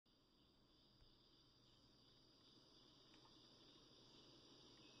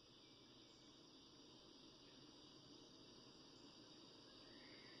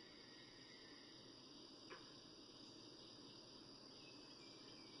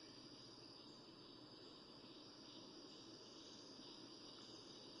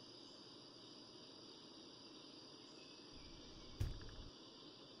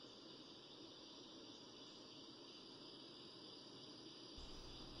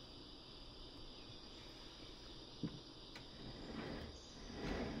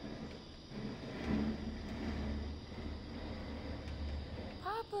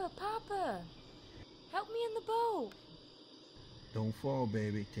Papa, help me in the boat. Don't fall,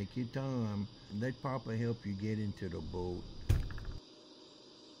 baby. Take your time. Let Papa help you get into the boat.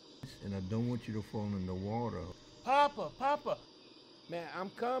 And I don't want you to fall in the water. Papa. Man, I'm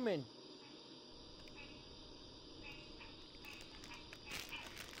coming.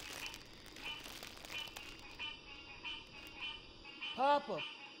 Papa.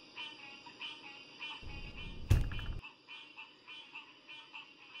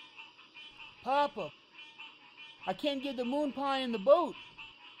 Papa. I can't get the Moonpie in the boat.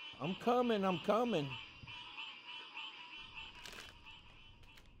 I'm coming.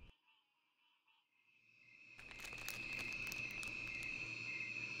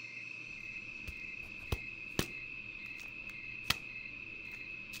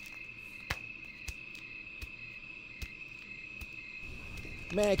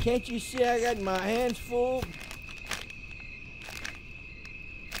 Man, can't you see I got my hands full?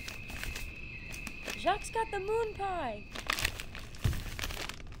 Jacques got the Moonpie.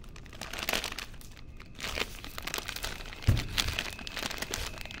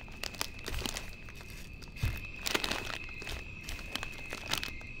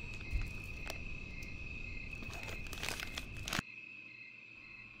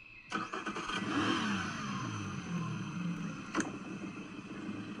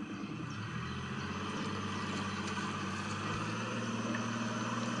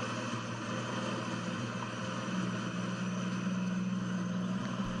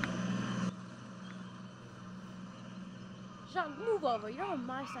 Jacques, move over. You're on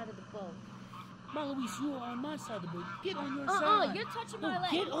my side of the boat. Louise, you are on my side of the boat. Get on your side. You're touching my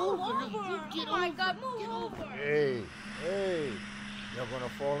leg. Get over. Oh my God, move over. Hey, you're gonna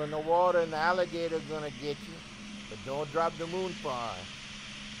fall in the water and the alligator's gonna get you. But don't drop the Moonpie.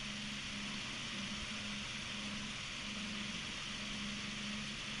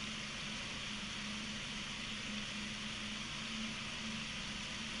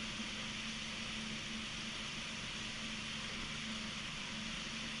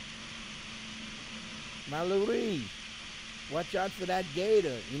 Louise, watch out for that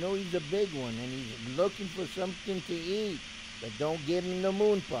gator. You know he's a big one and he's looking for something to eat. But don't give him the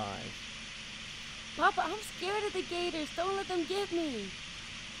Moonpie. Papa, I'm scared of the gators. Don't let them get me.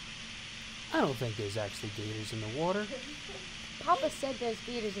 I don't think there's actually gators in the water. Papa said there's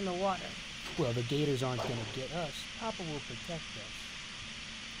gators in the water. Well, the gators aren't going to get us. Papa will protect us.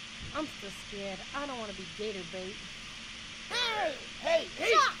 I'm still scared. I don't want to be gator bait. Hey!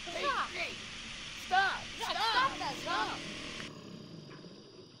 Stop! Stop that! Stop!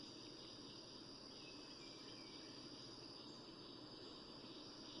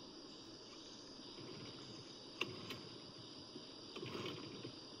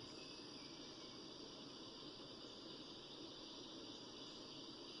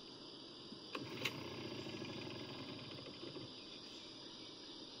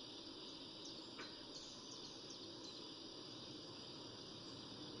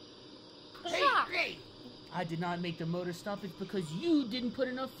 Hey! I did not make the motor stop. It's because you didn't put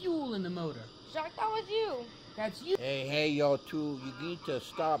enough fuel in the motor. Jacques, that was you. That's you. Hey, y'all two, you need to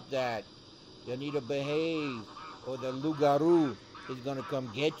stop that. You need to behave, or the loup-garou is gonna come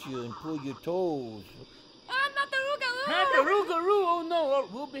get you and pull your toes. I'm not the loup-garou. Not the loup-garou. Oh no,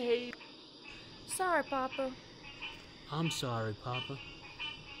 we'll behave. Sorry, Papa. I'm sorry, Papa.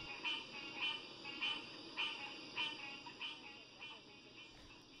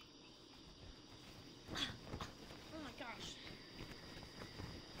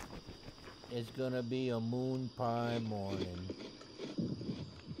 It's gonna be a Moonpie morning.